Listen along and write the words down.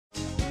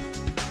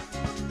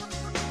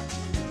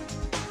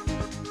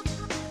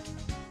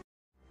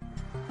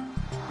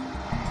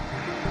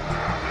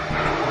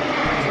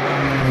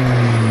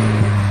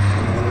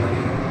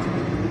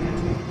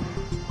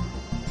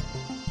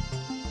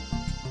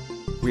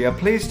we are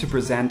pleased to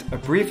present a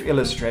brief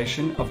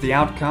illustration of the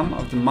outcome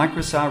of the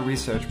microSAR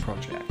research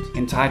project,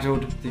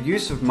 entitled The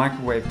Use of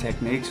Microwave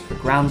Techniques for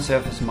Ground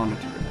Surface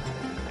Monitoring.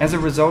 As a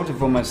result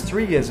of almost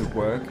 3 years of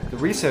work, the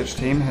research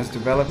team has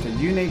developed a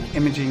unique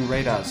imaging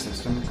radar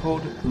system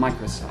called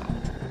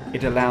microSAR.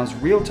 It allows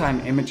real-time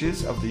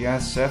images of the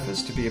Earth's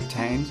surface to be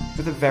obtained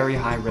with a very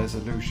high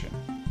resolution.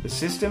 The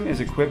system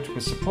is equipped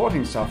with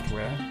supporting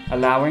software,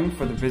 allowing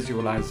for the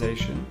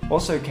visualization,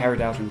 also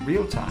carried out in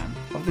real time,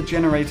 of the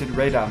generated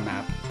radar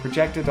map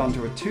projected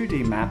onto a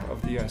 2D map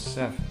of the Earth's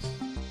surface.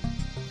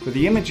 For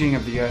the imaging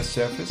of the Earth's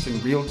surface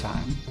in real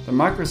time, the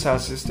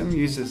microSAR system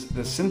uses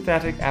the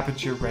Synthetic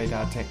Aperture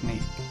Radar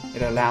technique.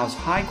 It allows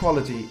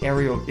high-quality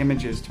aerial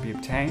images to be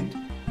obtained,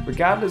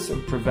 regardless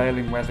of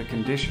prevailing weather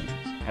conditions,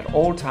 at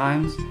all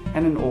times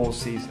and in all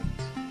seasons.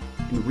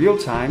 In real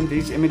time,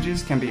 these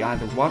images can be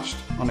either watched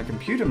on a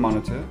computer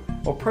monitor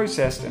or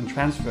processed and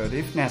transferred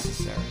if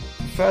necessary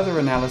for further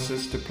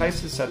analysis to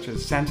places such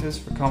as centers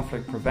for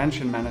conflict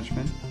prevention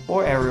management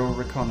or aerial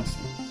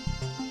reconnaissance.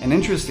 An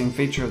interesting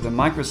feature of the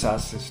microSAR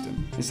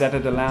system is that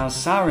it allows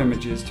SAR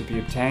images to be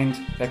obtained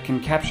that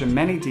can capture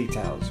many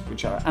details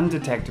which are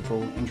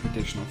undetectable in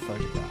traditional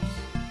photographs.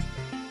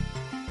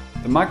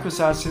 The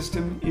microSAR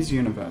system is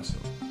universal.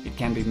 It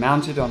can be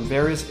mounted on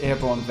various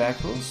airborne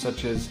vehicles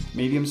such as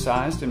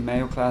medium-sized and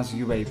male-class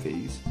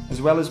UAVs,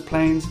 as well as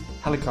planes,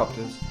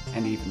 helicopters,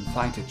 and even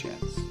fighter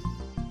jets.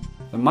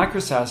 The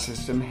microSAR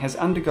system has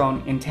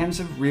undergone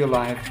intensive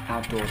real-life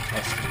outdoor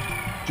testing.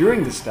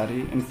 During the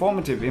study,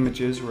 informative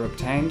images were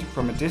obtained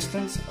from a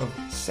distance of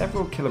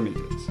several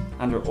kilometers,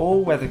 under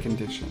all weather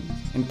conditions,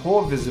 in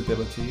poor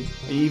visibility,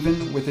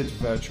 even with its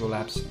virtual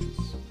absence.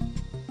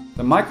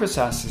 The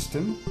microSAR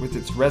system, with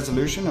its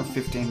resolution of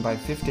 15 by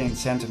 15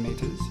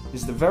 centimeters,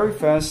 is the very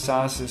first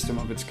SAR system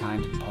of its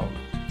kind in Poland.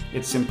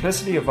 Its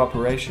simplicity of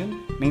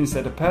operation means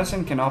that a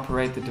person can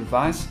operate the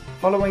device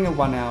following a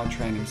 1-hour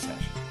training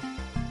session.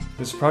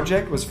 This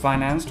project was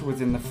financed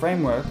within the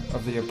framework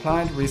of the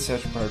Applied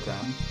Research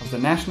Program of the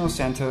National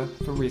Center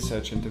for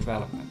Research and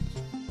Development.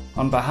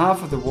 On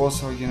behalf of the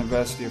Warsaw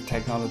University of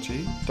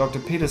Technology, Dr.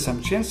 Peter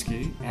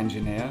Samczynski,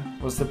 engineer,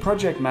 was the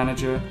project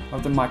manager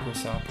of the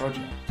microSAR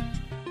project.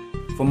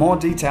 For more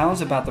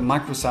details about the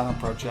microSAR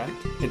project,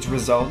 its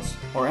results,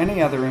 or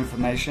any other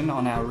information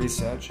on our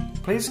research,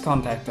 please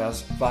contact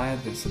us via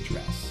this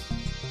address.